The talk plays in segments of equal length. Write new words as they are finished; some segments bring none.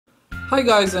Hi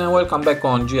guys and welcome back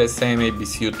on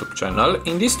GSM-ABC YouTube channel.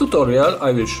 In this tutorial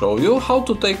I will show you how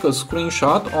to take a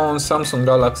screenshot on Samsung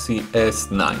Galaxy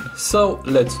S9. So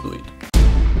let's do it.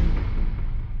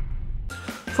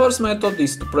 First method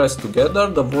is to press together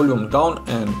the volume down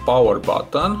and power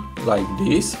button like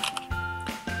this.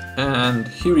 And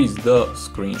here is the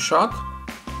screenshot.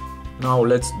 Now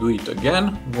let's do it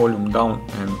again, volume down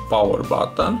and power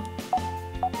button.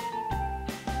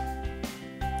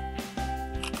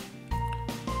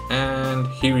 And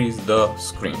here is the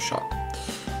screenshot.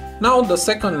 Now the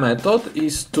second method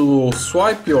is to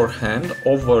swipe your hand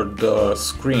over the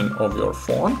screen of your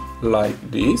phone like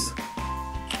this.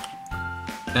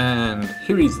 And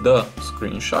here is the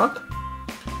screenshot.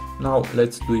 Now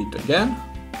let's do it again.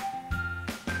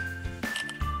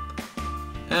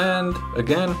 And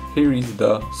again, here is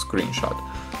the screenshot.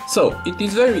 So it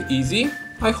is very easy.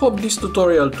 I hope this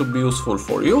tutorial to be useful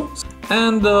for you.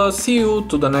 And see you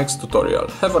to the next tutorial.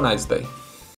 Have a nice day.